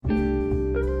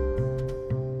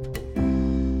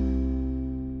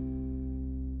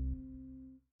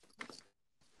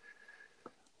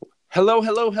Hello,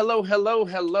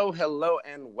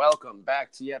 and welcome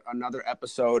back to yet another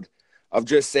episode of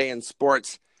Just Saying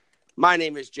Sports. My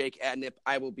name is Jake Adnip.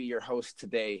 I will be your host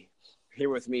today.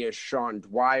 Here with me is Sean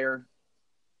Dwyer.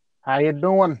 How you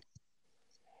doing?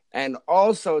 And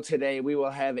also today we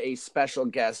will have a special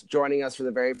guest joining us for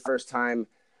the very first time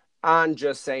on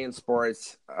Just Saying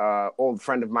Sports. Old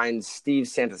friend of mine, Steve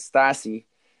Santastasi.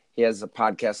 He has a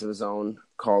podcast of his own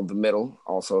called The Middle,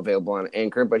 also available on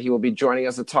Anchor. But he will be joining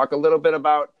us to talk a little bit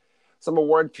about some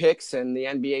award picks and the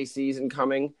NBA season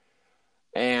coming.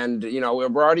 And, you know,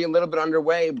 we're already a little bit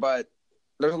underway, but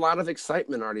there's a lot of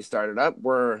excitement already started up.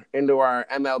 We're into our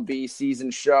MLB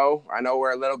season show. I know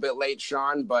we're a little bit late,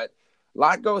 Sean, but a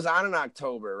lot goes on in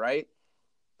October, right?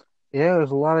 Yeah,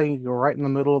 there's a lot of you're right in the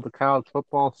middle of the college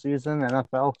football season,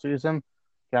 NFL season.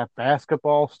 Got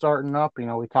basketball starting up. You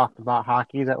know, we talked about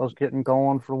hockey that was getting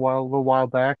going for a little while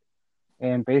back,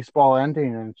 and baseball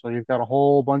ending, and so you've got a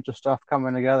whole bunch of stuff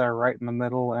coming together right in the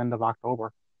middle end of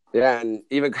October. Yeah, and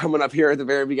even coming up here at the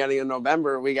very beginning of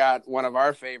November, we got one of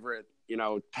our favorite,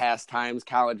 pastimes,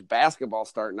 college basketball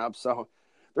starting up. So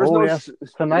there's Oh no, yes,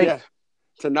 tonight. yeah,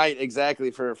 tonight exactly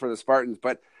for the Spartans,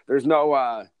 but there's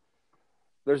no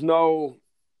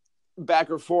back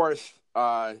or forth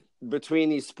between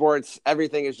these sports.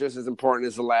 Everything is just as important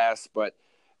as the last, but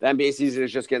the NBA season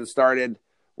is just getting started.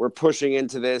 We're pushing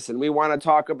into this, and we want to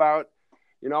talk about,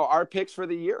 our picks for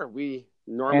the year. We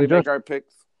normally And make our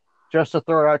picks. just to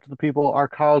throw it out to the people, our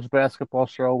college basketball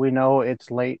show. We know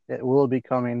it's late. It will be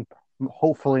coming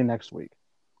hopefully next week.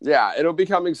 Yeah, it'll be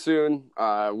coming soon.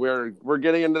 We're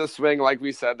getting into the swing, like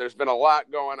we said. There's been a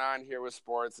lot going on here with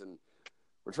sports, and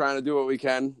we're trying to do what we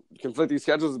can. Conflicting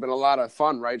schedules has been a lot of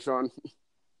fun, right, Sean?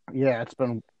 Yeah, it's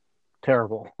been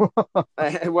terrible.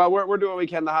 Well, we're doing what we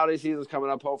can. The holiday season's coming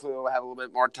up. Hopefully, we'll have a little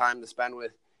bit more time to spend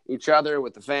with each other,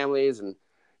 with the families, and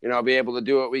be able to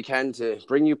do what we can to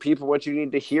bring you people what you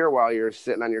need to hear while you're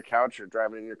sitting on your couch or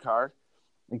driving in your car.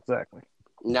 Exactly.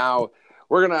 Now,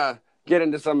 we're gonna get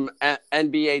into some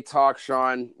NBA talk,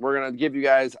 Sean. We're gonna give you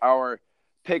guys our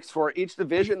picks for each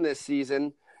division this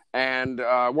season, and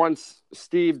once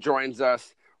Steve joins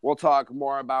us, we'll talk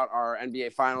more about our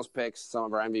NBA Finals picks, some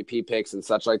of our MVP picks, and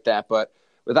such like that. But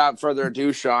without further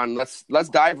ado, Sean, let's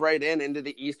dive right into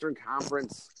the Eastern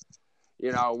Conference.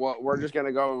 We're just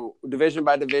gonna go division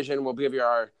by division. We'll give you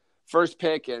our first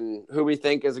pick and who we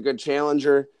think is a good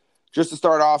challenger. Just to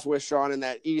start off with, Sean, in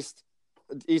that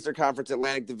Eastern Conference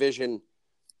Atlantic Division,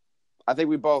 I think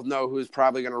we both know who's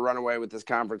probably going to run away with this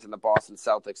conference in the Boston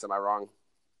Celtics. Am I wrong?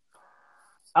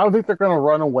 I don't think they're going to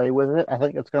run away with it. I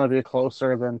think it's going to be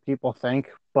closer than people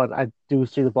think, but I do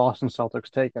see the Boston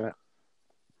Celtics taking it.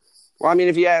 Well, I mean,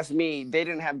 if you ask me, they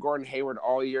didn't have Gordon Hayward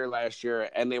all year last year,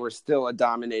 and they were still a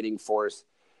dominating force.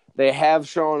 They have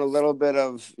shown a little bit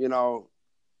of,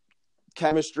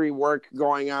 chemistry work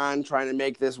going on, trying to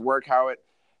make this work how it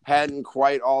hadn't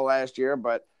quite all last year.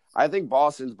 But I think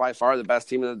Boston's by far the best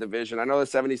team in the division. I know the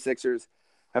 76ers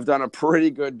have done a pretty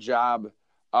good job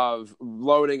of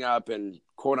loading up and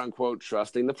quote-unquote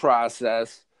trusting the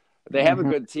process. They have a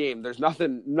good team. There's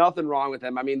nothing wrong with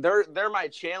them. I mean, they're my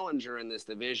challenger in this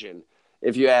division.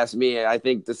 If you ask me, I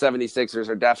think the 76ers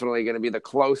are definitely going to be the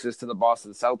closest to the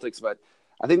Boston Celtics, but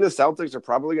I think the Celtics are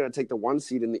probably going to take the 1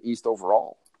 seed in the East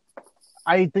overall.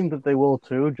 I think that they will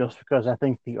too, just because I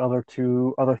think the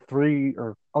two or three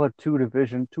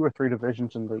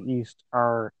divisions in the East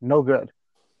are no good.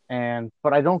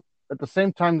 But I don't. At the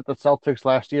same time that the Celtics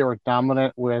last year were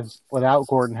dominant without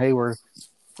Gordon Hayward,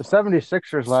 the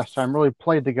 76ers last time really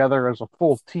played together as a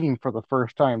full team for the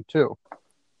first time too,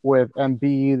 with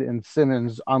Embiid and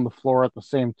Simmons on the floor at the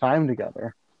same time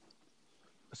together.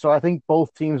 So I think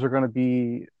both teams are going to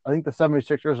be. I think the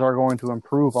 76ers are going to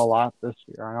improve a lot this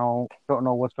year. I don't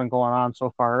know what's been going on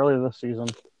so far early this season,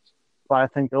 but I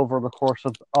think over the course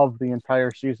of the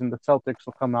entire season, the Celtics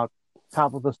will come out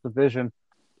top of this division.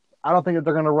 I don't think that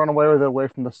they're going to run away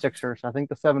from the Sixers. I think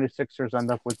the 76ers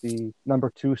end up with the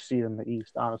number 2 seed in the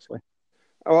East, honestly.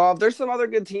 Well, there's some other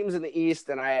good teams in the East,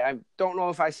 and I don't know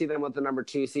if I see them with the number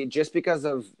 2 seed just because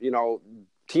of,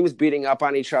 teams beating up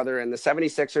on each other. And the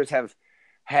 76ers have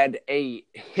had a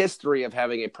history of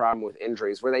having a problem with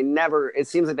injuries where it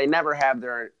seems like they never have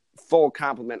their full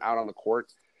complement out on the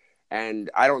court.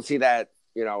 And I don't see that,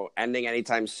 ending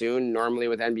anytime soon. Normally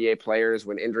with NBA players,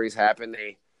 when injuries happen,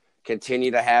 they continue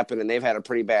to happen, and they've had a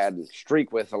pretty bad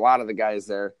streak with a lot of the guys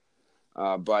there.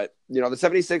 But, the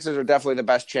 76ers are definitely the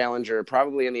best challenger,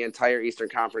 probably in the entire Eastern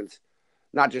Conference,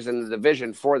 not just in the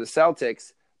division for the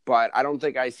Celtics, but I don't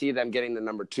think I see them getting the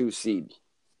number 2 seed.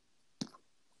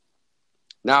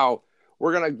 Now,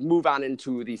 we're going to move on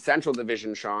into the Central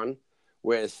Division, Sean,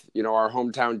 with, our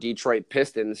hometown Detroit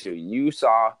Pistons, who you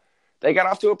saw they got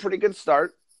off to a pretty good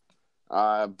start.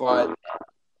 But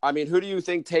I mean, who do you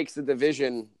think takes the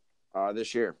division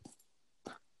this year?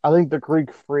 I think the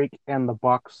Greek Freak and the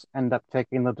Bucks end up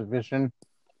taking the division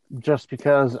just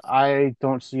because I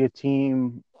don't see a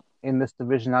team in this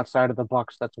division outside of the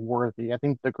Bucks that's worthy. I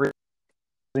think the Greek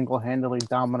single-handedly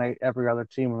dominate every other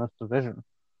team in this division.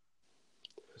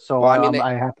 So Well, I mean,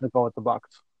 I have to go with the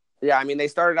Bucks. yeah, I mean, they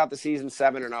started out the season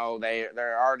 7-0.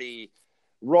 They're already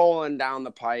rolling down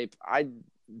the pipe. I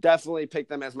definitely picked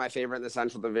them as my favorite in the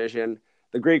Central Division.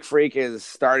 The Greek Freak is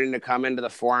starting to come into the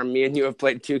form. Me and you have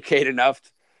played 2K enough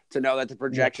to know that the Yeah.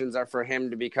 projections are for him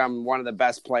to become one of the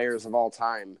best players of all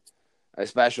time,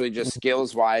 especially just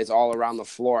skills wise all around the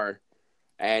floor.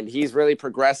 And he's really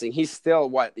progressing. He's still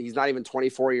what? He's not even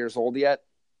 24 years old yet.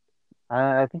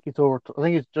 I think he's over. I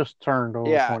think he's just turned over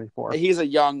Yeah, 24. he's a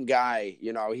young guy.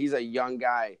 He's a young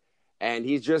guy, and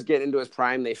he's just getting into his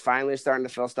prime. They finally starting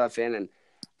to fill stuff in, and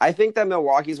I think that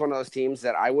Milwaukee's one of those teams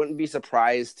that I wouldn't be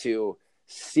surprised to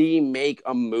see make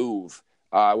a move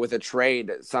with a trade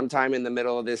sometime in the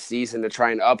middle of this season to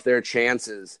try and up their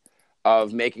chances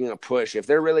of making a push. If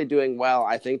they're really doing well,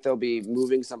 I think they'll be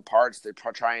moving some parts to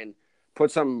try and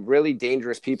put some really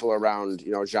dangerous people around,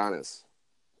 Giannis.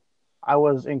 I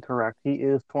was incorrect. He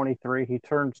is 23. He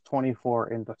turns 24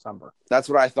 in December. That's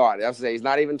what I thought. I have to say he's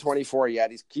not even 24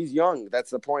 yet. He's young. That's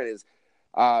the point.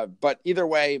 But either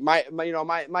way,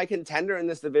 my contender in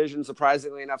this division,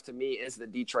 surprisingly enough to me, is the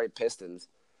Detroit Pistons.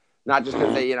 Not just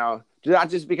because not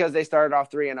just because they started off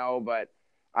 3-0, but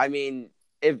I mean,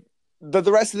 if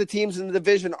the rest of the teams in the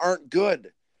division aren't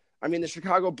good. I mean, the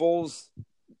Chicago Bulls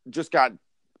just got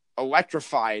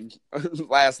electrified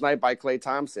last night by Klay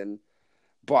Thompson.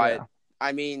 But, yeah.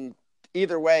 I mean,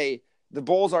 either way, the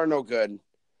Bulls are no good.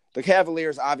 The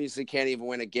Cavaliers obviously can't even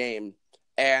win a game.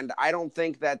 And I don't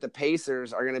think that the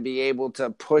Pacers are going to be able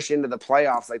to push into the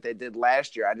playoffs like they did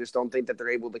last year. I just don't think that they're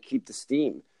able to keep the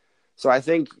steam. So I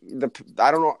think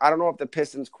I don't know if the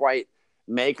Pistons quite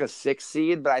make a 6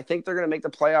 seed, but I think they're going to make the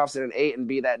playoffs in an 8 and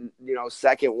be that,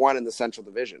 second one in the Central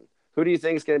Division. Who do you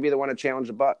think is going to be the one to challenge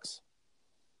the Bucks?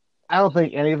 I don't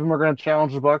think any of them are going to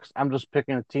challenge the Bucks. I'm just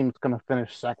picking a team that's going to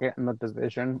finish second in the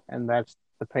division, and that's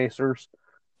the Pacers.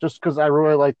 Just because I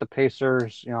really like the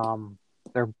Pacers,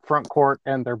 their front court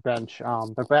and their bench.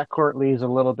 Their back court leaves a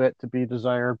little bit to be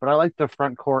desired, but I like the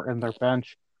front court and their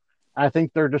bench. I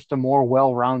think they're just a more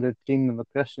well-rounded team than the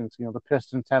Pistons. The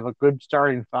Pistons have a good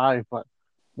starting 5, but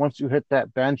once you hit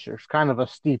that bench, there's kind of a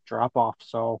steep drop-off.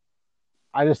 So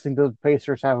I just think the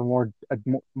Pacers have a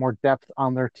more depth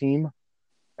on their team,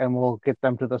 and we'll get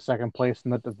them to the second place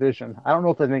in the division. I don't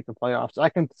know if they make the playoffs. I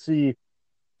can see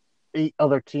 8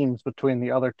 other teams between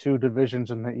the other 2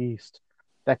 divisions in the East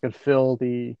that could fill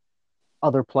the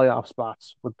other playoff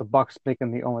spots, with the Bucks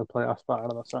making the only playoff spot out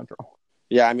of the Central.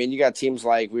 Yeah, I mean, you got teams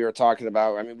like we were talking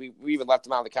about. I mean, we even left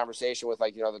them out of the conversation with,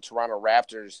 like, the Toronto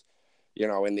Raptors,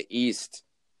 in the East.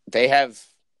 They have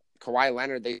Kawhi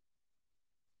Leonard.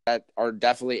 That are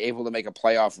definitely able to make a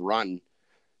playoff run,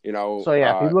 So,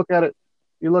 yeah, if you look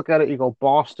at it, you go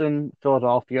Boston,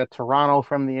 Philadelphia, Toronto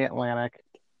from the Atlantic,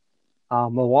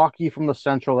 Milwaukee from the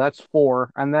Central. That's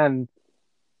 4. And then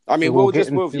I mean, we'll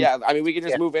just move. Yeah, I mean, we can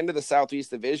just move into the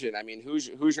Southeast Division. I mean, who's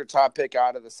your top pick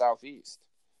out of the Southeast?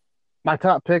 My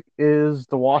top pick is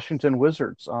the Washington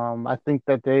Wizards. I think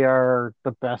that they are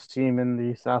the best team in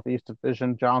the Southeast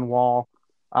Division. John Wall,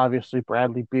 obviously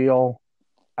Bradley Beal.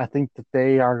 I think that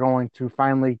they are going to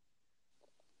finally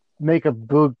make a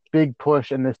big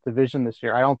push in this division this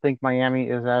year. I don't think Miami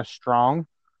is as strong.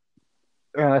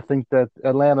 And I think that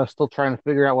Atlanta's still trying to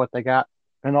figure out what they got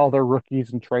and all their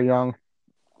rookies and Trae Young.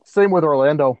 Same with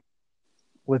Orlando,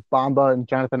 with Bamba and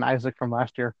Jonathan Isaac from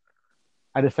last year.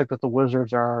 I just think that the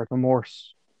Wizards are the more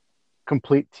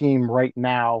complete team right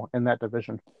now in that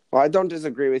division. Well, I don't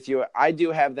disagree with you. I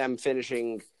do have them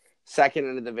finishing second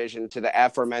in the division to the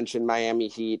aforementioned Miami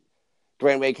Heat.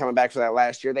 Dwayne Wade coming back for that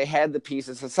last year. They had the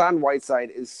pieces. Hassan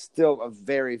Whiteside is still a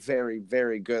very, very,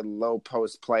 very good low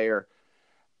post player.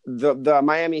 The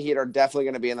Miami Heat are definitely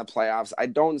going to be in the playoffs. I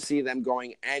don't see them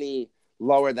going any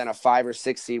lower than a 5 or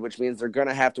 6 seed, which means they're going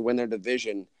to have to win their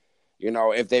division,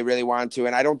 if they really want to.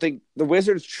 And I don't think the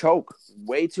Wizards choke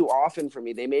way too often for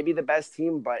me. They may be the best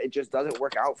team, but it just doesn't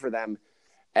work out for them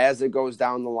as it goes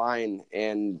down the line.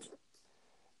 And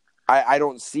I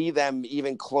don't see them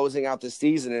even closing out the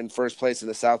season in first place in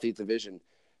the Southeast Division.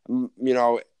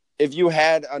 If you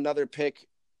had another pick,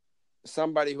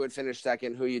 somebody who would finish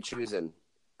second, who are you choosing?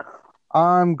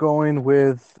 I'm going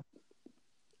with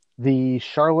the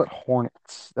Charlotte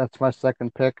Hornets. That's my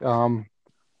second pick.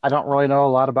 I don't really know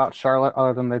a lot about Charlotte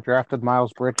other than they drafted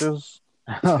Miles Bridges.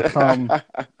 um,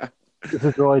 this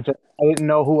is really just, I didn't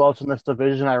know who else in this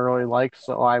division I really liked,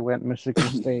 so I went Michigan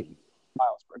State,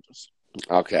 Miles Bridges.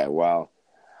 Okay, well,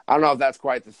 I don't know if that's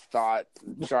quite the thought.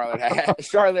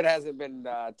 Charlotte hasn't been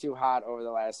too hot over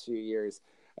the last few years.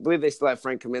 I believe they still have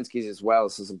Frank Kaminsky's as well.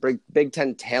 So some Big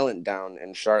Ten talent down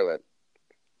in Charlotte.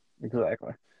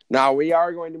 Exactly. Now we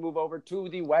are going to move over to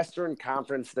the Western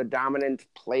Conference, the dominant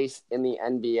place in the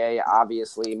NBA.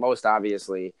 Obviously, most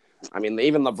obviously. I mean,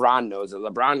 even LeBron knows it.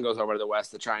 LeBron goes over to the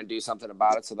West to try and do something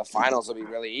about it, so the finals will be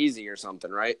really easy or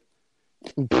something, right?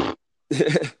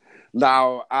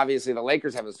 Now, obviously, the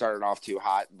Lakers haven't started off too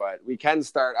hot, but we can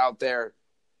start out there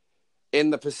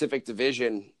in the Pacific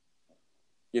Division.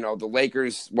 You know, the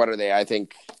Lakers, what are they? I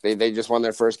think they just won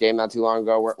their first game not too long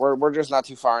ago. We're just not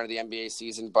too far into the NBA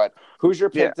season, but who's your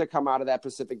pick to come out of that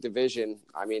Pacific Division?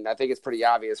 I mean, I think it's pretty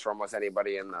obvious for almost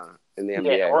anybody in the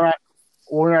NBA. Yeah,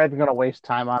 we're not even going to waste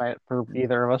time on it for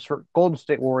either of us. For Golden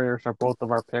State Warriors are both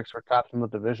of our picks for tops in the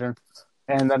division.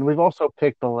 And then we've also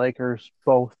picked the Lakers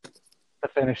both to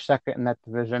finish second in that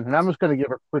division. And I'm just going to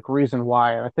give a quick reason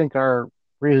why. I think our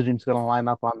reasoning is going to line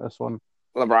up on this one.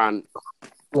 LeBron,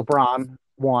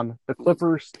 one. The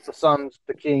Clippers, the Suns,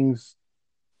 the Kings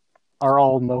are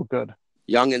all no good.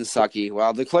 Young and sucky.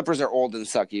 Well, the Clippers are old and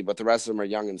sucky, but the rest of them are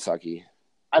young and sucky.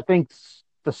 I think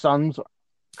the Suns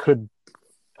could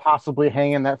possibly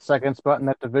hang in that second spot in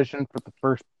that division for the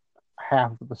first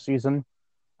half of the season.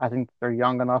 I think they're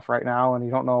young enough right now, and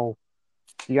you don't know.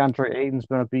 DeAndre Ayton's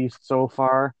been a beast so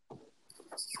far.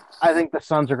 I think the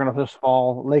Suns are going to just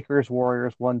fall. Lakers,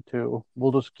 Warriors, 1-2.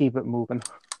 We'll just keep it moving.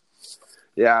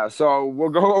 Yeah, so we'll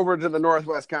go over to the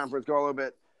Northwest Conference, go a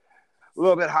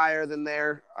little bit higher than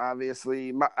there,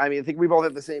 obviously. I mean, I think we both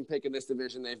have the same pick in this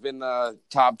division. They've been the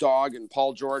top dog, and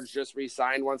Paul George just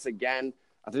re-signed once again.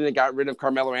 I think they got rid of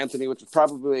Carmelo Anthony, which is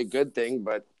probably a good thing,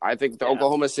 but I think the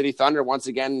Oklahoma City Thunder, once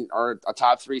again, are a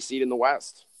top 3 seed in the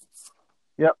West.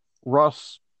 Yep.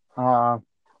 Russ, Paul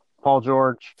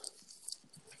George,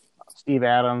 Steve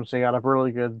Adams, they got a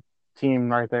really good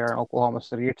team right there in Oklahoma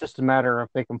City. It's just a matter of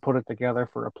if they can put it together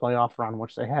for a playoff run,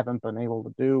 which they haven't been able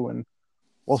to do, and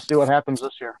we'll see what happens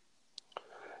this year.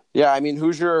 Yeah, I mean,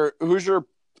 who's your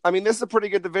I mean, this is a pretty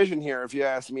good division here, if you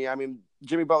ask me. I mean,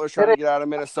 Jimmy Butler's trying to get out of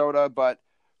Minnesota, but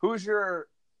who's your,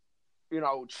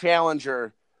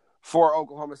 challenger for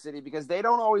Oklahoma City? Because they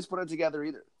don't always put it together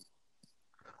either.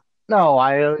 No,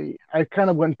 I kind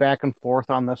of went back and forth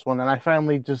on this one, and I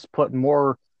finally just put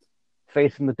more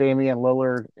faith in the Damian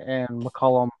Lillard and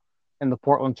McCollum and the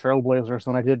Portland Trailblazers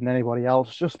than I did in anybody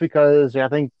else, just because I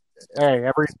think, hey,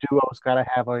 every duo's got to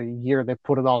have a year they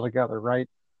put it all together, right?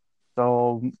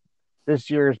 So this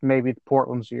year is maybe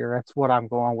Portland's year. That's what I'm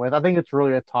going with. I think it's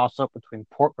really a toss-up between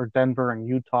Portland, Denver, and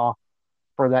Utah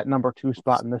for that number 2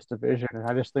 spot in this division, and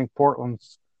I just think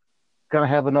Portland's going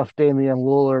to have enough Damian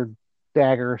Lillard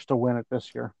daggers to win it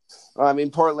this year. I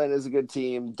mean, Portland is a good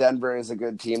team. Denver is a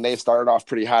good team. They started off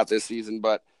pretty hot this season,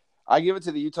 but I give it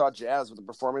to the Utah Jazz with the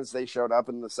performance they showed up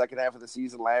in the second half of the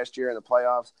season last year in the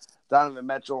playoffs. Donovan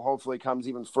Mitchell hopefully comes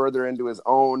even further into his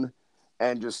own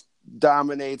and just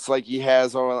dominates like he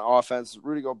has on offense.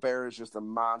 Rudy Gobert is just a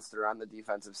monster on the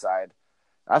defensive side.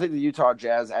 I think the Utah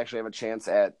Jazz actually have a chance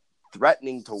at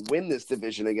threatening to win this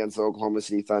division against the Oklahoma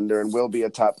City Thunder and will be a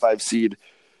top 5 seed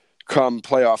come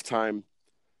playoff time.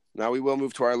 Now we will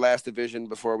move to our last division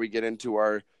before we get into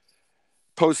our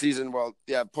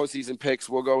postseason picks.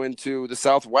 We'll go into the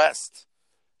Southwest.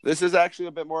 This is actually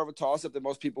a bit more of a toss-up than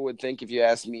most people would think if you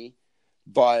ask me.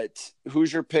 But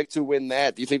who's your pick to win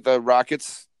that? Do you think the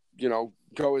Rockets,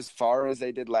 go as far as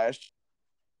they did last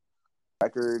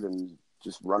record and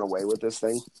just run away with this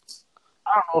thing?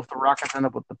 I don't know if the Rockets end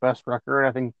up with the best record.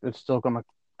 I think it's still going to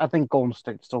 – I think Golden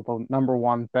State's still the number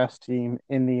 1 best team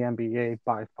in the NBA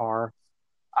by far.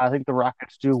 I think the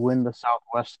Rockets do win the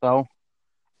Southwest, though,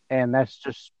 and that's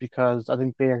just because I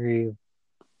think they're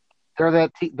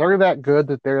that good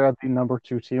that they're the number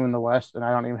 2 team in the West, and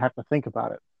I don't even have to think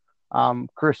about it.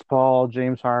 Chris Paul,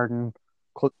 James Harden,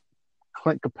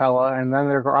 Clint Capella, and then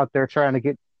they're out there trying to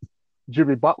get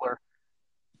Jimmy Butler.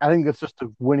 I think it's just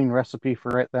a winning recipe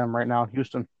for them right now in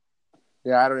Houston.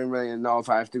 Yeah, I don't even really know if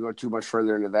I have to go too much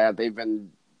further into that. They've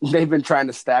been trying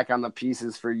to stack on the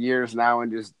pieces for years now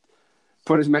and just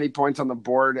put as many points on the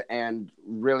board and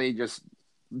really just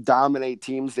dominate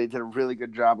teams. They did a really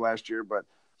good job last year, but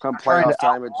come playoff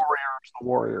time, the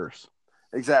Warriors.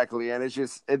 Exactly, and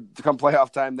come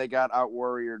playoff time, they got out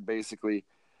warriored basically.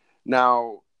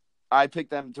 Now, I picked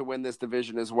them to win this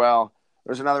division as well.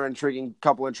 There's another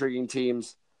couple intriguing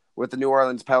teams with the New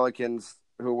Orleans Pelicans,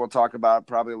 who we'll talk about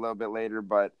probably a little bit later.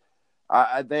 But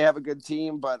They have a good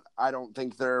team, but I don't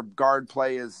think their guard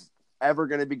play is ever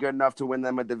going to be good enough to win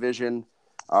them a division,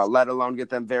 let alone get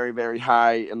them very, very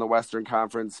high in the Western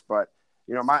Conference. But,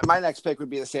 my next pick would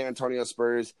be the San Antonio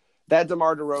Spurs. That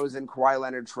DeMar DeRozan, Kawhi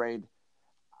Leonard trade,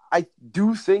 I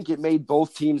do think it made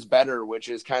both teams better, which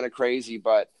is kind of crazy.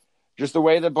 But just the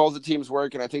way that both the teams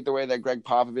work, and I think the way that Greg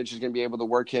Popovich is going to be able to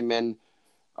work him in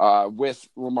with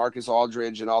LaMarcus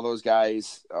Aldridge and all those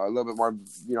guys, a little bit more,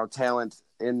 talent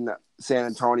in San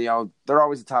Antonio. They're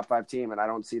always a top 5 team, and I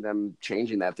don't see them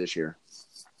changing that this year.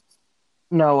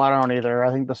 No, I don't either.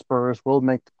 I think the Spurs will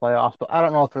make the playoffs, but I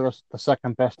don't know if they're the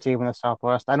second best team in the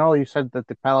Southwest. I know you said that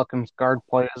the Pelicans guard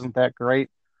play isn't that great,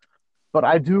 but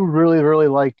I do really, really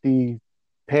like the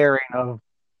pairing of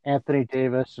Anthony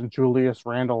Davis and Julius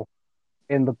Randle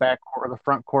in the backcourt or the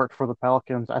front court for the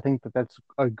Pelicans. I think that that's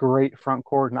a great front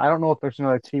court, and I don't know if there's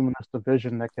another team in this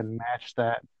division that can match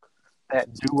that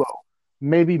duo.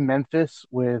 Maybe Memphis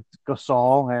with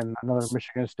Gasol and another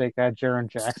Michigan State guy, Jaren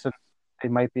Jackson. They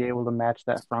might be able to match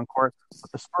that front court.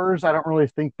 But the Spurs, I don't really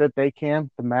think that they can.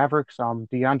 The Mavericks,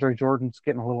 DeAndre Jordan's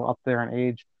getting a little up there in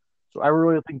age. So I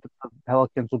really think that the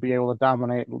Pelicans will be able to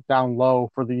dominate down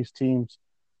low for these teams,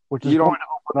 which is going to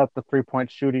open up the three-point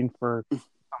shooting for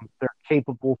their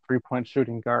capable three-point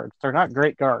shooting guards. They're not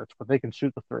great guards, but they can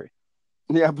shoot the three.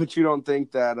 Yeah, but you don't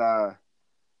think that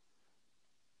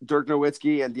Dirk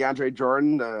Nowitzki and DeAndre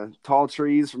Jordan, the tall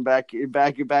trees from back in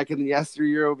the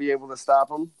yesteryear, will be able to stop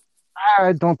them?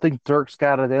 I don't think Dirk's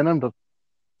got it in him to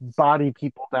body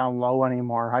people down low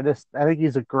anymore. I think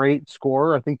he's a great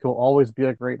scorer. I think he'll always be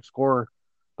a great scorer,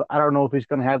 but I don't know if he's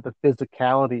going to have the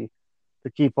physicality to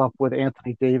keep up with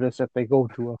Anthony Davis if they go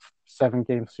to a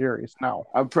 7-game series. No,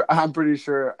 I'm pretty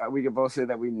sure we can both say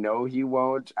that we know he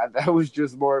won't. That was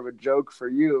just more of a joke for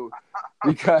you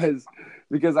because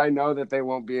I know that they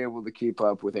won't be able to keep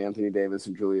up with Anthony Davis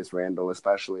and Julius Randle,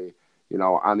 especially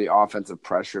on the offensive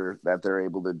pressure that they're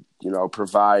able to,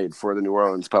 provide for the New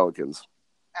Orleans Pelicans.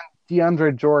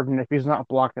 DeAndre Jordan, if he's not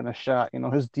blocking a shot,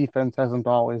 his defense hasn't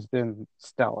always been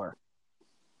stellar.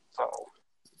 So,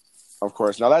 of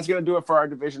course. Now that's going to do it for our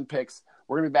division picks.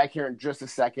 We're going to be back here in just a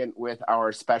second with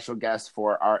our special guest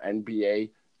for our NBA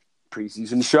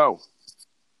preseason show.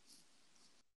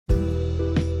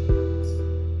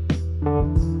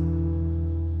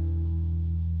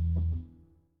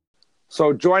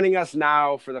 So joining us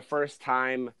now for the first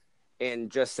time in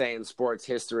Just Saying Sports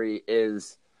history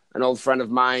is an old friend of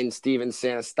mine, Steven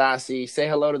Sanastasi. Say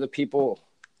hello to the people.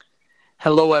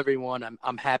 Hello, everyone.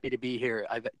 I'm happy to be here.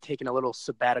 I've taken a little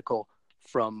sabbatical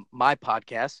from my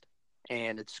podcast,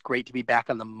 and it's great to be back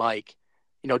on the mic,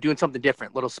 doing something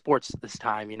different, little sports this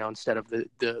time, instead of the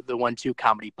 1-2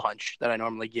 comedy punch that I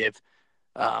normally give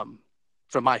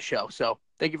from my show. So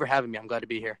thank you for having me. I'm glad to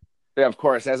be here. Yeah, of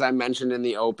course. As I mentioned in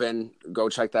the open, go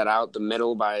check that out. The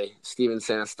Middle by Steven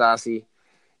Sanastasi.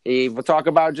 He will talk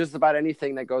about just about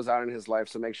anything that goes on in his life.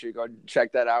 So make sure you go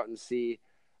check that out and see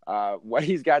what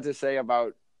he's got to say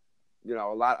about,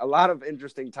 a lot of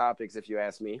interesting topics, if you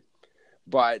ask me.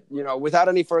 But, without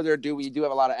any further ado, we do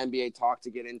have a lot of NBA talk to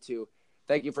get into.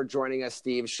 Thank you for joining us,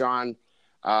 Steve, Sean.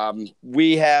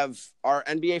 We have our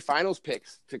NBA Finals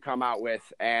picks to come out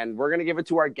with, and we're going to give it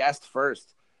to our guest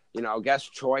first.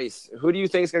 Guest choice. Who do you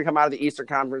think is going to come out of the Eastern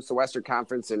Conference, the Western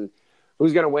Conference, and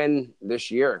who's going to win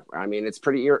this year? I mean, it's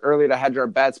pretty early to hedge our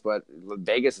bets, but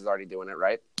Vegas is already doing it,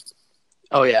 right?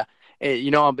 Oh, yeah.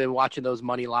 I've been watching those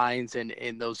money lines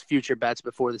and those future bets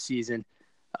before the season.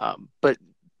 But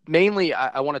mainly,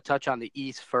 I want to touch on the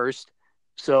East first.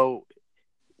 So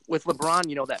with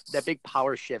LeBron, that big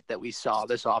power shift that we saw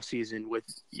this offseason with,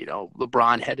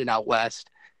 LeBron heading out west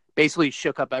basically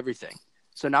shook up everything.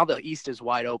 So now the East is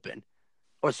wide open,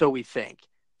 or so we think.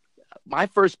 My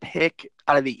first pick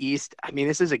out of the East, I mean,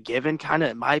 this is a given kind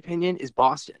of, in my opinion, is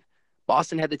Boston.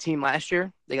 Boston had the team last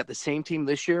year. They got the same team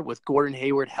this year with Gordon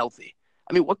Hayward healthy.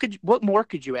 I mean, what more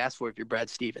could you ask for if you're Brad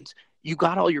Stevens? You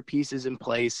got all your pieces in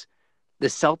place. The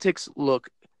Celtics look,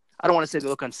 I don't want to say they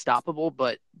look unstoppable,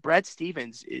 but Brad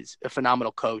Stevens is a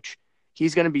phenomenal coach.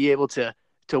 He's going to be able to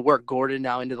work Gordon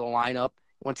now into the lineup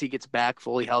once he gets back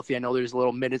fully healthy. I know there's a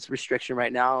little minutes restriction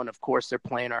right now, and of course they're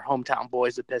playing our hometown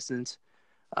boys, the Pistons,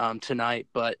 tonight.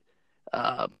 But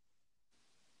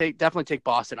they definitely take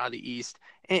Boston out of the East.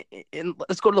 And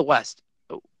let's go to the West.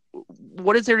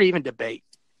 What is there to even debate?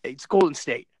 It's Golden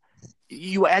State.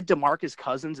 You add DeMarcus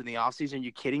Cousins in the offseason, are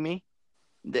you kidding me?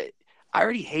 I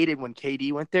already hated when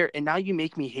KD went there, and now you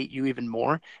make me hate you even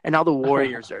more. And now the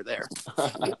Warriors are there.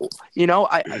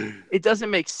 It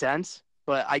doesn't make sense,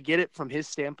 but I get it from his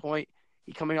standpoint.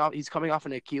 He's coming off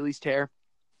an Achilles tear,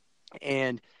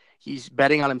 and He's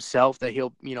betting on himself that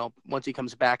he'll, once he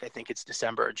comes back, I think it's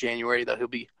December or January, that he'll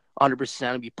be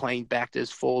 100% be playing back to his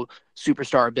full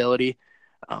superstar ability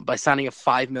by signing a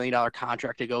 $5 million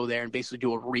contract to go there and basically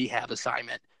do a rehab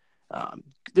assignment.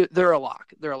 They're a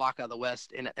lock. They're a lock out of the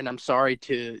West. And I'm sorry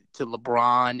to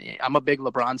LeBron. I'm a big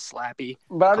LeBron slappy.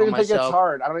 But I don't even think it's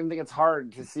hard. I don't even think it's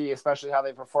hard to see, especially how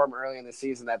they perform early in the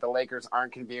season, that the Lakers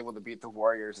aren't going to be able to beat the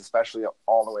Warriors, especially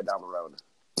all the way down the road.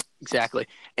 Exactly.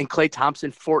 And Klay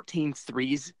Thompson, 14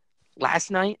 threes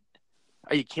last night.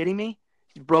 Are you kidding me?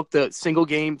 He broke the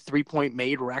single-game three-point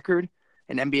made record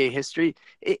in NBA history.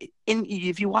 And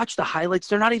if you watch the highlights,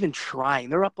 they're not even trying.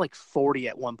 They're up like 40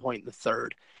 at one point in the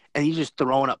third, and he's just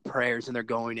throwing up prayers, and they're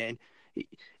going in.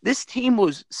 This team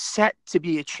was set to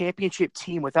be a championship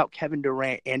team without Kevin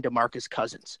Durant and DeMarcus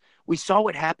Cousins. We saw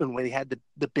what happened when they had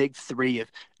the big three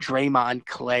of Draymond,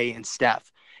 Klay, and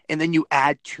Steph. And then you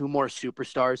add two more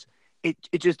superstars. It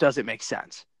just doesn't make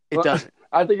sense. It doesn't.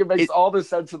 I think it makes all the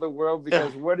sense in the world,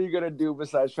 because what are you going to do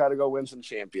besides try to go win some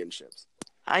championships?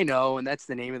 I know, and that's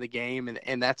the name of the game,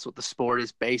 and that's what the sport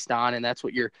is based on, and that's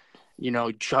what you're,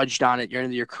 judged on at the end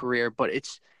of your career. But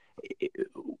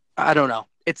I don't know.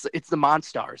 It's the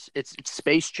Monstars. It's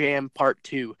Space Jam Part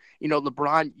 2.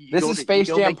 LeBron. This is Space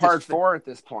Jam Part 4 at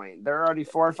this point. They're already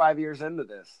 4 or 5 years into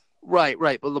this. Right.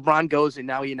 But LeBron goes, and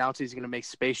now he announces he's going to make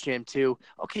Space Jam 2.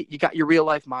 Okay, you got your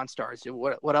real-life Monstars.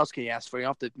 What else can you ask for? You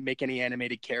don't have to make any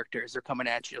animated characters. They're coming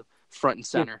at you front and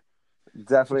center.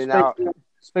 Definitely. Now,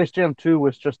 Space Jam 2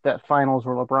 was just that finals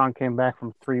where LeBron came back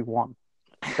from 3-1.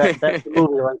 That's the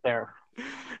movie right there.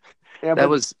 Yeah, that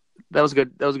was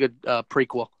good. That was a good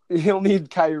prequel. He'll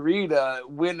need Kyrie to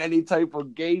win any type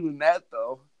of game in that,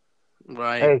 though.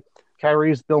 Right. Hey,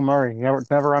 Kyrie's Bill Murray.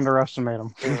 Never underestimate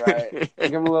him. Right.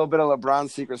 Give him a little bit of LeBron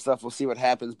secret stuff. We'll see what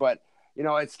happens. But,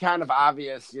 it's kind of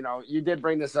obvious. You did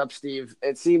bring this up, Steve.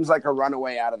 It seems like a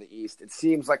runaway out of the East. It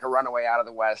seems like a runaway out of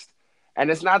the West. And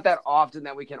it's not that often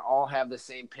that we can all have the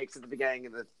same picks at the beginning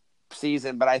of the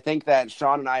season. But I think that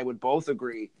Sean and I would both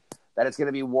agree that it's going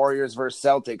to be Warriors versus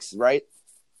Celtics, right?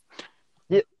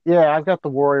 Yeah, I've got the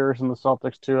Warriors and the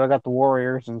Celtics too. I got the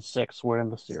Warriors in 6 winning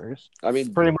the series. I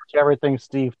mean, pretty much everything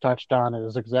Steve touched on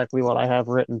is exactly what I have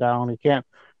written down.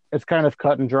 It's kind of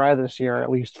cut and dry this year,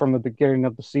 at least from the beginning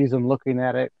of the season, looking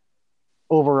at it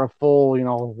over a full,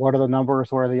 what are the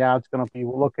numbers, what are the odds going to be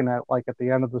looking at, like at the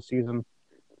end of the season.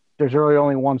 There's really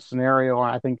only one scenario,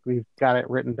 and I think we've got it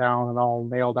written down and all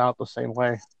nailed out the same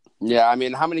way. Yeah, I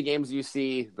mean, how many games do you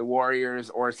see the Warriors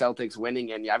or Celtics winning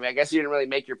in? I mean, I guess you didn't really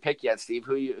make your pick yet, Steve.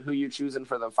 Who you choosing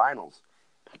for the finals?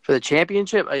 For the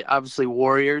championship, obviously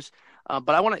Warriors. But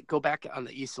I want to go back on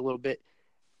the East a little bit.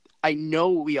 I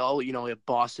know we all, have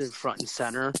Boston front and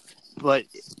center, but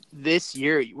this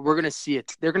year we're going to see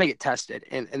it. They're going to get tested,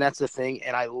 and that's the thing.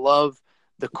 And I love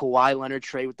the Kawhi Leonard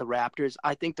trade with the Raptors.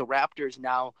 I think the Raptors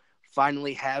now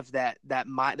finally have that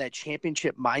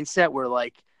championship mindset where,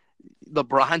 like,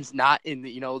 LeBron's not in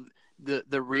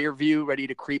the rear view ready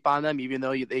to creep on them, even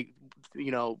though they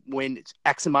win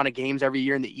X amount of games every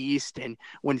year in the East and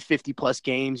win 50 plus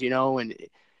games, and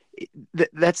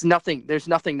that's nothing. There's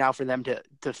nothing now for them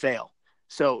to fail.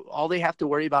 So all they have to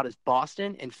worry about is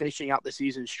Boston and finishing out the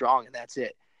season strong, and that's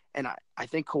it. And I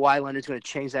think Kawhi Leonard's going to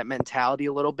change that mentality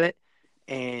a little bit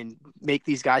and make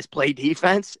these guys play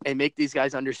defense and make these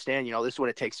guys understand, this is what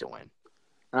it takes to win.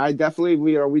 I definitely,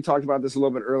 we talked about this a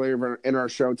little bit earlier in our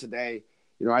show today.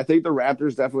 I think the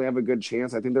Raptors definitely have a good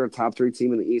chance. I think they're a top 3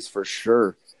 team in the East for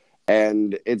sure.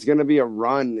 And it's going to be a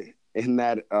run in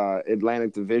that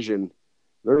Atlantic division.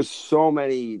 There's so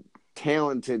many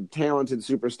talented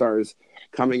superstars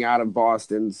coming out of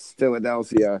Boston,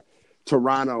 Philadelphia,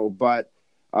 Toronto. But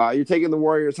you're taking the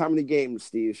Warriors. How many games,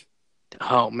 Steve?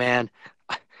 Oh, man.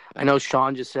 I know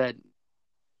Sean just said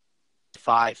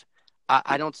 5.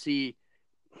 I don't see –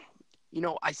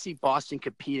 I see Boston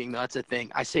competing. That's the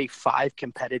thing. I say 5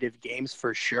 competitive games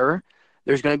for sure.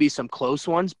 There's going to be some close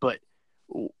ones, but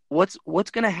what's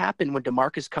going to happen when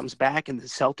DeMarcus comes back and the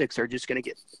Celtics are just going to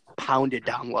get pounded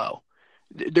down low?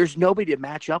 There's nobody to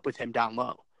match up with him down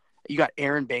low. You got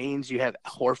Aaron Baines. You have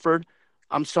Horford.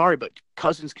 I'm sorry, but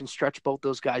Cousins can stretch both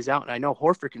those guys out, and I know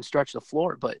Horford can stretch the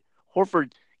floor, but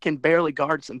Horford can barely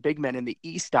guard some big men in the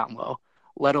East down low,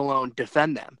 let alone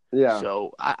defend them. Yeah.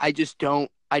 So I just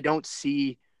don't. I don't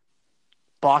see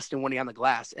Boston winning on the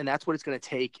glass, and that's what it's going to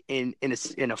take in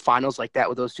a finals like that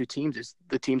with those two teams, is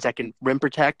the teams that can rim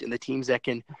protect and the teams that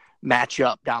can match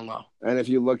up down low. And if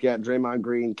you look at Draymond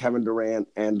Green, Kevin Durant,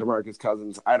 and DeMarcus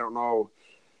Cousins, I don't know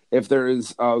if there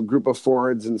is a group of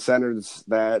forwards and centers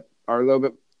that are a little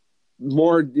bit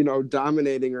more,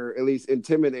 dominating or at least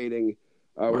intimidating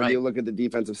when you look at the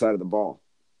defensive side of the ball.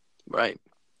 Right.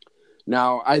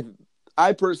 Now,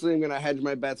 I personally am going to hedge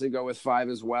my bets and go with 5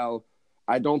 as well.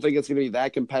 I don't think it's going to be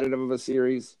that competitive of a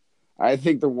series. I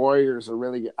think the Warriors are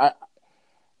really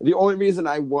the only reason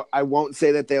I won't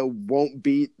say that they won't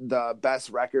beat the best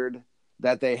record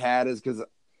that they had is because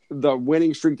the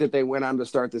winning streak that they went on to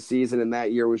start the season in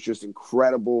that year was just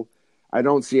incredible. I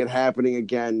don't see it happening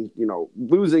again.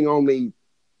 Losing only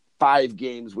 5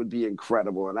 games would be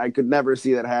incredible, and I could never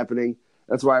see that happening.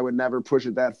 That's why I would never push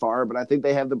it that far. But I think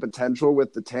they have the potential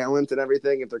with the talent and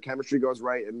everything. If their chemistry goes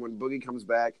right, and when Boogie comes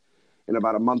back in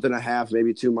about a month and a half,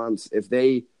 maybe 2 months, if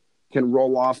they can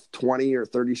roll off 20 or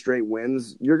 30 straight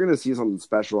wins, you're going to see something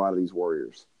special out of these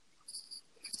Warriors.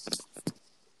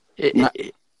 Yeah.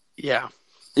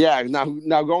 Yeah.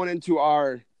 Now going into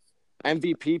our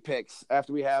MVP picks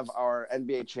after we have our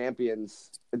NBA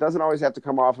champions, it doesn't always have to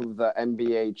come off of the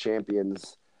NBA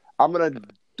champions. I'm going to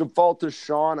default to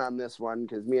Sean on this one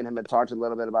because me and him had talked a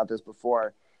little bit about this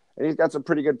before, and he's got some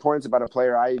pretty good points about a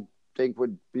player I think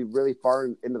would be really far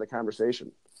into the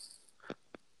conversation.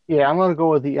 Yeah, I'm going to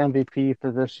go with the MVP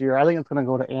for this year. I think it's going to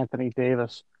go to Anthony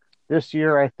Davis. This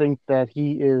year, I think that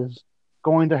he is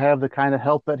going to have the kind of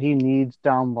help that he needs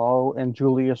down low and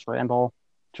Julius Randle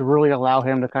to really allow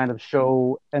him to kind of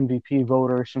show MVP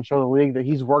voters and show the league that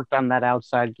he's worked on that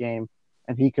outside game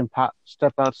and he can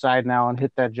step outside now and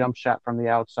hit that jump shot from the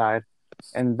outside.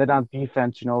 And then on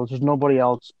defense, there's nobody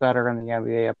else better in the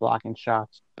NBA at blocking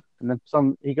shots. And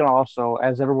then he can also,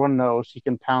 as everyone knows, he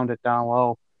can pound it down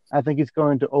low. I think he's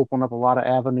going to open up a lot of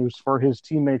avenues for his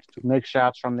teammates to make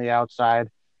shots from the outside.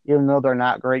 Even though they're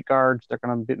not great guards, they're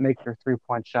going to make their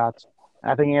three-point shots.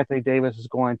 I think Anthony Davis is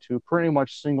going to pretty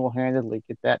much single-handedly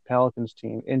get that Pelicans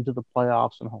team into the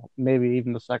playoffs and maybe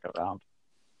even the second round.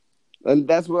 And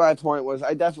that's what my point was.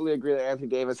 I definitely agree that Anthony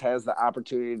Davis has the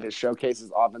opportunity to showcase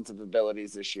his offensive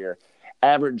abilities this year.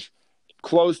 Average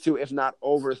close to, if not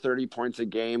over 30 points a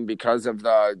game because of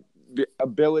the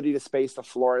ability to space the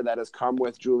floor that has come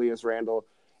with Julius Randle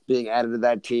being added to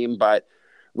that team. But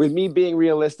with me being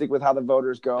realistic with how the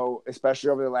voters go, especially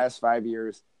over the last 5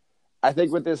 years, I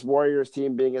think with this Warriors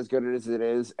team being as good as it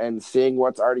is and seeing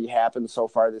what's already happened so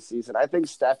far this season, I think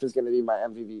Steph is going to be my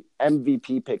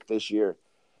MVP pick this year.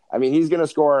 I mean, he's going to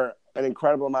score an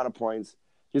incredible amount of points.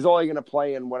 He's only going to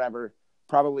play in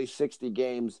probably 60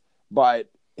 games, but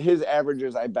his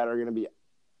averages, I bet, are going to be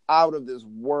out of this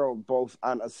world, both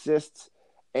on assists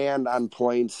and on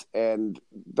points, and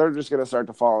they're just going to start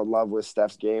to fall in love with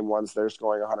Steph's game once they're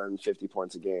scoring 150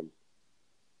 points a game.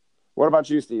 What about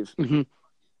you, Steve? Mm-hmm.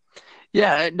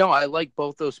 Yeah, no, I like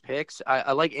both those picks.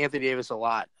 I like Anthony Davis a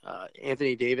lot.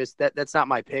 Anthony Davis, that's not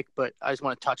my pick, but I just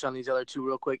want to touch on these other two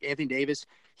real quick. Anthony Davis,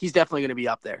 he's definitely going to be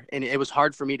up there, and it was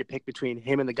hard for me to pick between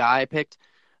him and the guy I picked,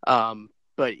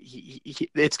 but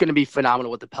it's going to be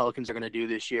phenomenal what the Pelicans are going to do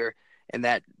this year, and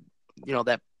that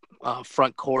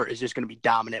front court is just going to be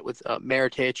dominant with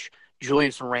Mirotic,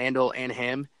 Julius Randle, and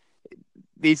him.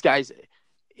 These guys,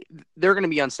 they're going to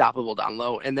be unstoppable down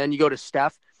low. And then you go to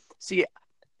Steph. See,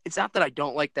 it's not that I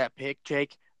don't like that pick,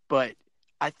 Jake, but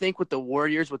I think with the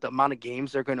Warriors, with the amount of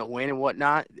games they're going to win and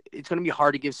whatnot, it's going to be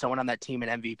hard to give someone on that team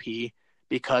an MVP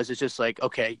because it's just like,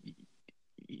 okay,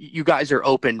 you guys are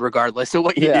open regardless of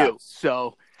what you do.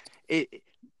 So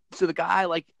the guy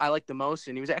I like the most,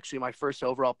 and he was actually my first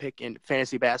overall pick in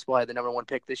fantasy basketball. I had the number 1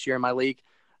 pick this year in my league.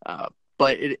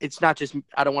 But it's not just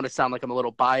 – I don't want to sound like I'm a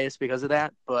little biased because of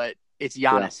that, but it's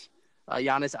Giannis.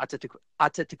 Giannis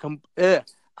Antetokounmpo.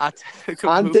 I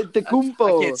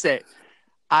can't say it.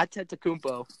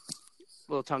 Antetokounmpo.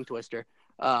 Little tongue twister.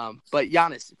 But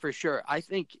Giannis, for sure. I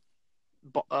think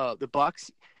the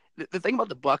Bucks – the thing about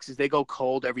the Bucks is they go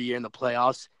cold every year in the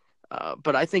playoffs.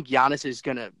 But I think Giannis is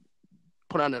going to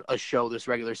put on a show this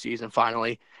regular season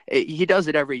finally. He does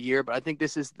it every year, but I think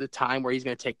this is the time where he's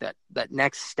going to take that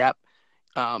next step.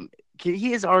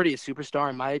 He is already a superstar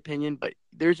in my opinion, but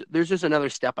there's just another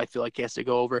step I feel like he has to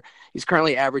go over. He's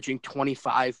currently averaging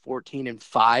 25, 14, and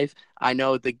 5. I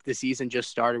know the season just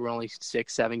started. We're only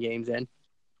 6-7 games in,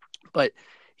 but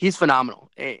he's phenomenal.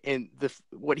 And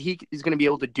what he is going to be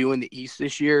able to do in the East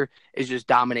this year is just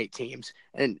dominate teams.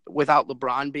 And without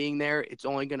LeBron being there, it's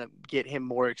only going to get him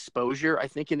more exposure, I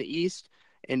think, in the East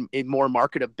and more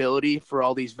marketability for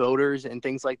all these voters and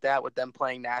things like that with them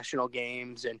playing national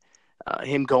games and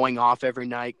him going off every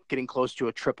night, getting close to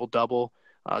a triple-double,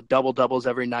 double-doubles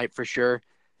every night for sure.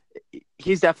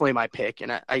 He's definitely my pick,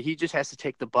 and he just has to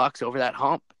take the Bucks over that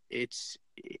hump. It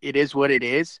is what it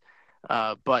is.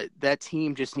 But that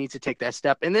team just needs to take that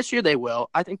step. And this year they will.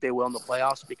 I think they will in the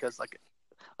playoffs because,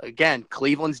 again,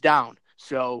 Cleveland's down.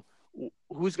 So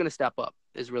who's going to step up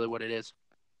is really what it is.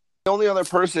 The only other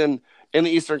person in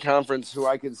the Eastern Conference who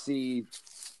I could see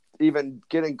even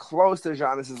getting close to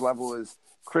Giannis's level is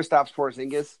Kristaps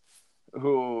Porzingis,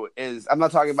 who is, I'm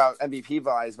not talking about MVP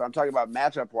wise, but I'm talking about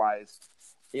matchup wise.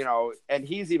 And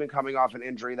he's even coming off an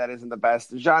injury that isn't the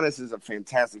best. Giannis is a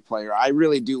fantastic player. I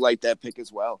really do like that pick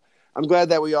as well. I'm glad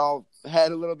that we all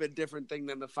had a little bit different thing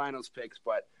than the finals picks,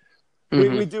 but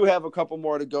we do have a couple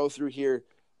more to go through here.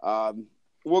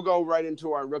 We'll go right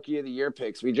into our Rookie of the Year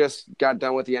picks. We just got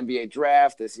done with the NBA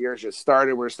draft. This year's just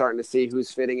started. We're starting to see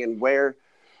who's fitting in where.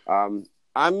 I'm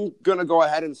going to go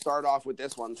ahead and start off with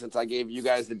this one since I gave you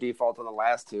guys the default on the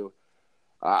last two.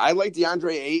 I like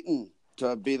DeAndre Ayton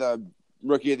to be the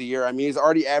Rookie of the Year. I mean, he's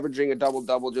already averaging a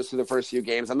double-double just through the first few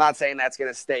games. I'm not saying that's going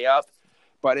to stay up,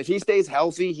 but if he stays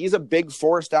healthy, he's a big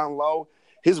force down low.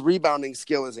 His rebounding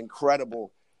skill is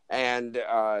incredible, and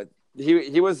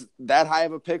he was that high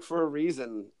of a pick for a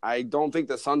reason. I don't think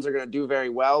the Suns are going to do very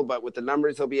well, but with the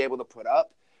numbers he'll be able to put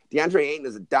up, DeAndre Ayton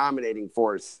is a dominating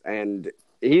force, and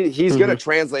he's going to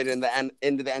translate into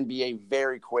the NBA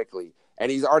very quickly,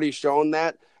 and he's already shown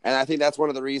that. And I think that's one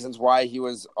of the reasons why he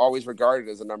was always regarded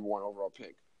as the number one overall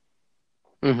pick.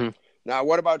 Now,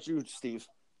 what about you, Steve?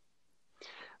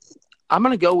 I'm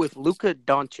going to go with Luka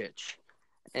Doncic.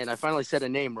 And I finally said a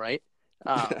name right.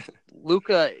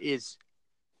 Luka's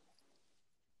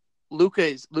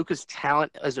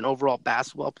talent as an overall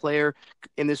basketball player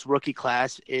in this rookie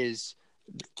class is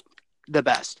the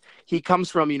best. He comes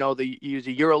from, he was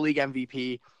a EuroLeague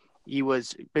MVP. He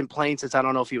been playing since, I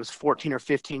don't know if he was 14 or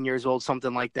 15 years old,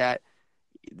 something like that.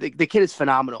 The kid is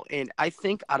phenomenal. And I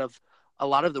think out of a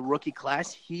lot of the rookie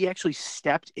class, he actually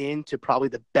stepped into probably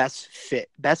the best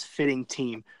fitting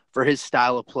team for his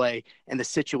style of play and the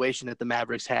situation that the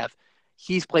Mavericks have.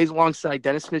 He plays alongside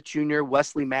Dennis Smith Jr.,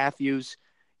 Wesley Matthews.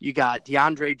 You got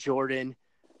DeAndre Jordan.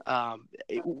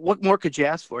 What more could you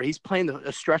ask for? He's playing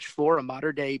a stretch four, a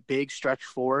modern-day big stretch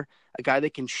four, a guy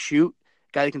that can shoot,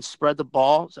 guy that can spread the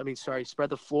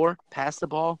floor, pass the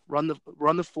ball, run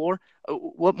the floor.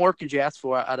 What more could you ask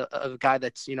for out of a guy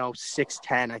that's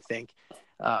 6'10", I think?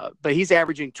 But he's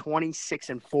averaging 26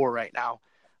 and 4 right now.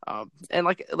 And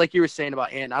like you were saying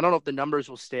about Ant, I don't know if the numbers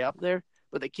will stay up there,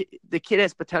 but the kid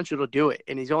has potential to do it,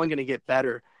 and he's only going to get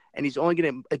better, and he's only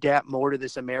going to adapt more to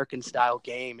this American style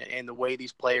game and the way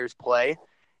these players play.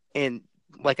 And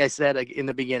like I said in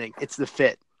the beginning, it's the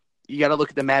fit. You got to look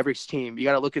at the Mavericks team. You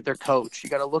got to look at their coach. You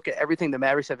got to look at everything the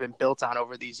Mavericks have been built on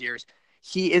over these years.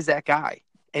 He is that guy.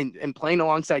 And playing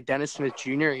alongside Dennis Smith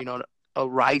Jr., a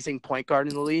rising point guard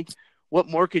in the league, what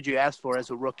more could you ask for as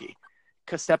a rookie?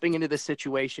 Because stepping into this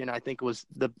situation, I think was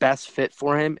the best fit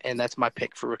for him, and that's my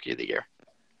pick for Rookie of the Year.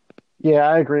 Yeah,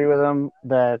 I agree with him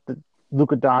that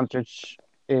Luka Doncic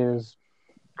is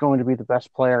going to be the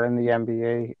best player in the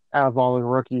NBA out of all the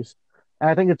rookies. And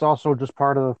I think it's also just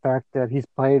part of the fact that he's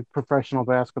played professional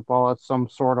basketball at some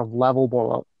sort of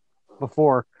level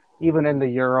before, even in the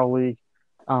EuroLeague.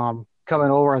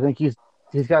 Coming over, I think he's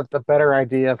got the better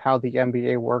idea of how the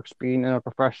NBA works, being in a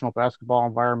professional basketball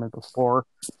environment before.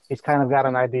 He's kind of got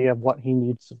an idea of what he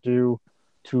needs to do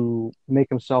to make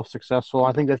himself successful.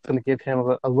 I think that's going to give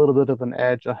him a little bit of an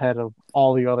edge ahead of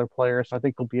all the other players. I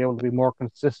think he'll be able to be more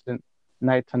consistent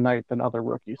night to night than other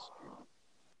rookies.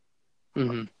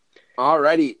 All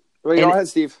righty. Go ahead,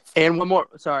 Steve. And one more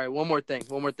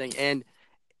thing. And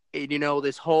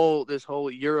this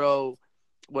whole Euro,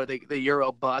 the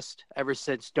Euro bust ever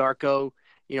since Darko,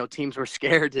 teams were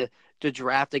scared to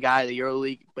draft a guy in the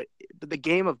EuroLeague. But the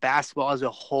game of basketball as a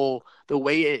whole, the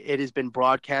way it has been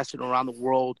broadcasted around the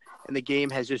world, and the game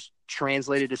has just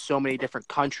translated to so many different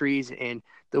countries, and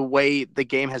the way the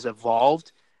game has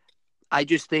evolved, I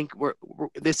just think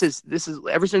this is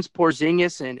ever since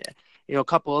Porzingis and a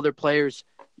couple other players,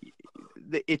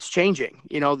 it's changing.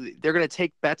 They're going to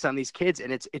take bets on these kids,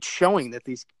 and it's showing that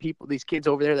these kids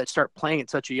over there that start playing at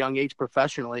such a young age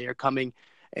professionally are coming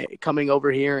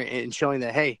over here and showing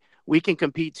that, hey, we can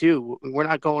compete too. We're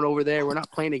not going over there. We're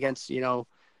not playing against,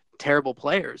 terrible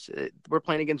players. We're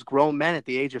playing against grown men at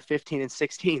the age of 15 and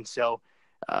 16. So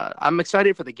I'm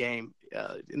excited for the game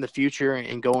in the future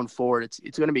and going forward.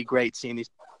 It's going to be great seeing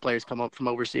these players come up from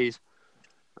overseas.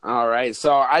 All right.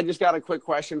 So I just got a quick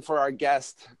question for our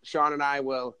guest. Sean and I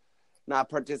will not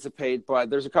participate, but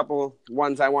there's a couple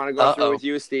ones I want to go through with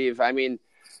you, Steve. I mean,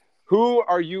 who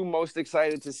are you most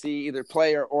excited to see, either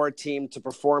player or team, to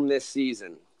perform this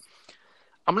season?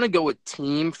 I'm going to go with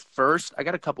team first. I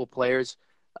got a couple players.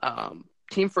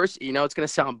 Team first, it's going to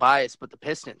sound biased, but the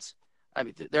Pistons. I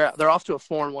mean, they're off to a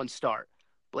 4-1 start.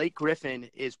 Blake Griffin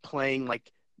is playing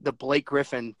like the Blake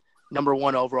Griffin number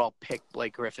 1 overall pick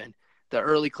Blake Griffin. The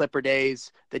early Clipper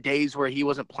days, the days where he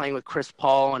wasn't playing with Chris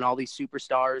Paul and all these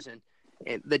superstars, and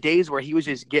the days where he was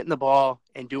just getting the ball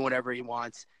and doing whatever he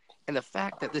wants. And the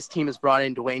fact that this team has brought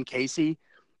in Dwayne Casey,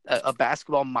 a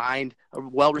basketball mind, a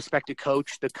well-respected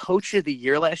coach, the coach of the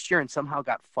year last year, and somehow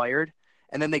got fired.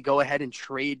 And then they go ahead and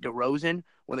trade DeRozan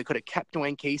when they could have kept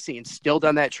Dwayne Casey and still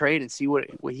done that trade and see what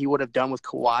he would have done with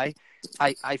Kawhi.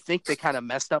 I think they kind of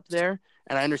messed up there.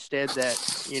 And I understand that,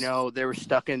 they were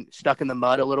stuck in the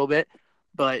mud a little bit.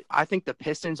 But I think the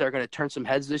Pistons are going to turn some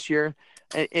heads this year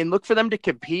and look for them to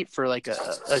compete for like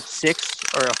a 6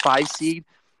 or a 5 seed.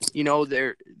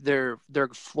 Their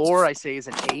floor, I say, is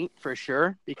an 8 for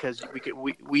sure, because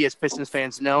we as Pistons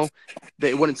fans know that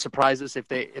it wouldn't surprise us if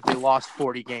they lost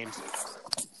 40 games.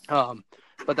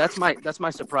 But that's my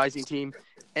surprising team.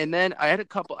 And then I had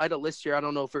a list here. I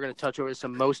don't know if we're going to touch over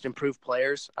some most improved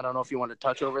players. I don't know if you want to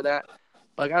touch over that.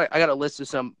 But I got a list of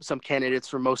some candidates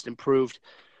for most improved.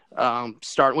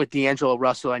 Starting with D'Angelo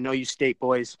Russell. I know you State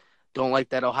boys don't like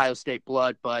that Ohio State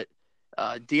blood, but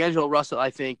D'Angelo Russell,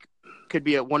 I think, could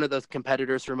be one of the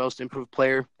competitors for most improved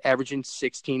player, averaging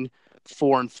 16,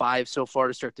 4, and 5 so far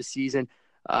to start the season.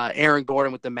 Aaron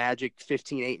Gordon with the Magic,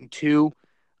 15, 8, and 2.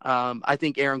 I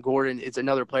think Aaron Gordon is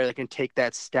another player that can take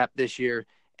that step this year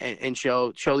and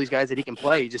show these guys that he can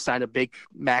play. He just signed a big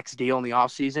max deal in the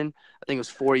offseason. I think it was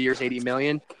 4 years, $80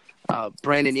 million.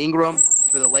 Brandon Ingram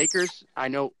for the Lakers. I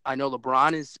know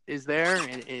LeBron is there,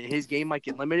 and his game might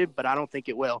get limited, but I don't think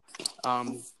it will.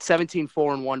 17,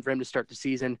 4, and 1 for him to start the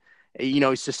season.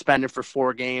 He's suspended for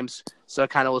 4 games, so it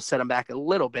kind of will set him back a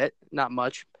little bit, not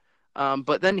much.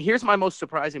 But then here's my most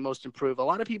surprising, most improved. A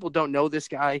lot of people don't know this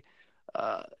guy.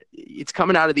 It's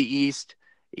coming out of the East.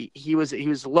 He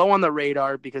was low on the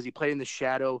radar because he played in the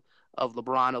shadow of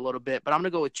LeBron a little bit, but I'm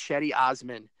going to go with Cedi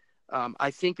Osman.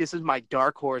 I think this is my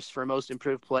dark horse for most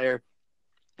improved player.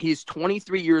 He's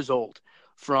 23 years old,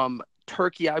 from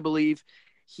Turkey, I believe.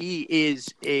 He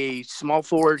is a small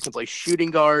forward, can play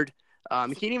shooting guard.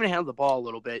 He can even handle the ball a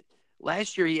little bit.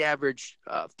 Last year, he averaged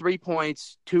 3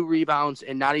 points, 2 rebounds,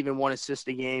 and not even 1 assist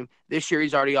a game. This year,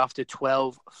 he's already off to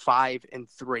 12, 5, and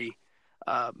 3.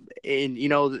 And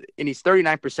he's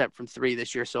 39% from 3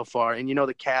 this year so far. And,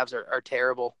 the Cavs are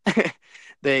terrible.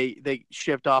 They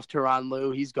shipped off Tyronn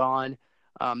Lue. He's gone.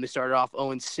 They started off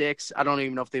 0-6. I don't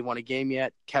even know if they won a game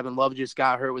yet. Kevin Love just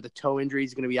got hurt with a toe injury.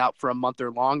 He's going to be out for a month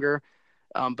or longer.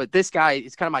 But this guy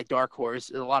is kind of my dark horse.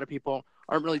 A lot of people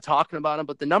aren't really talking about him,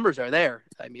 but the numbers are there.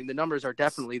 I mean, the numbers are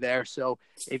definitely there. So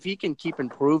if he can keep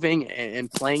improving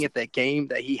and playing at that game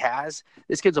that he has,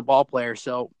 this kid's a ball player.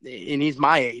 So, and he's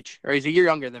my age, or he's a year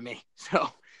younger than me. So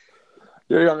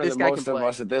you're younger than most of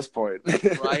us at this point.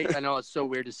 Right? I know, it's so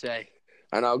weird to say.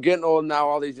 I know, getting old now,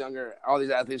 all these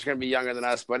athletes are going to be younger than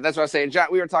us. But that's what I was saying. John,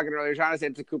 we were talking earlier. Giannis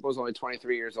Antetokounmpo is only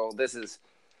 23 years old.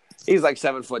 He's like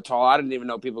 7 foot tall. I didn't even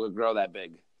know people could grow that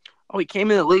big. Oh, he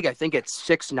came in the league, I think, at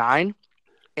 6'9".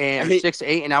 And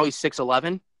 6'8", and now he's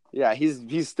 6'11". Yeah,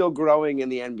 he's still growing in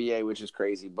the NBA, which is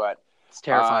crazy, but it's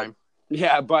terrifying.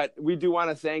 But we do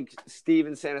want to thank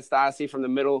Steven Sanastasi from the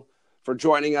Middle for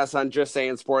joining us on Just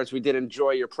Saying Sports. We did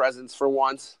enjoy your presence for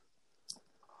once,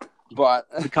 but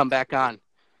we come back on.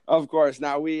 Of course.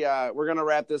 Now we're gonna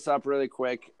wrap this up really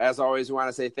quick. As always, we want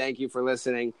to say thank you for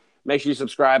listening. Make sure you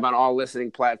subscribe on all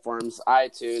listening platforms: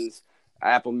 iTunes,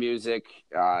 Apple Music,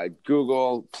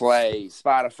 Google Play,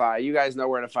 Spotify. You guys know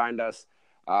where to find us.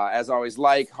 As always,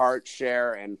 like, heart,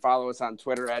 share, and follow us on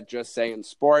Twitter at Just Saying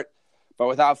Sport. But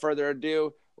without further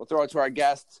ado, we'll throw it to our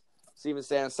guest, Steven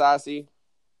Sanastasi.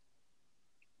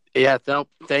 Yeah,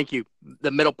 thank you.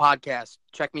 The Middle Podcast.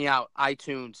 Check me out.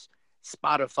 iTunes,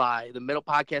 Spotify. The Middle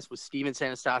Podcast with Steven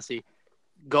Sanastasi.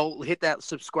 Go hit that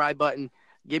subscribe button.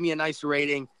 Give me a nice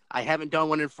rating. I haven't done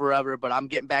one in forever, but I'm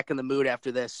getting back in the mood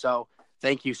after this. So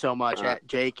thank you so much,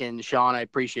 Jake and Sean. I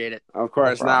appreciate it. Of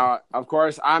course.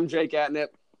 I'm Jake Atnip.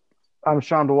 I'm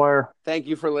Sean Dwyer. Thank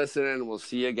you for listening. We'll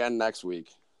see you again next week.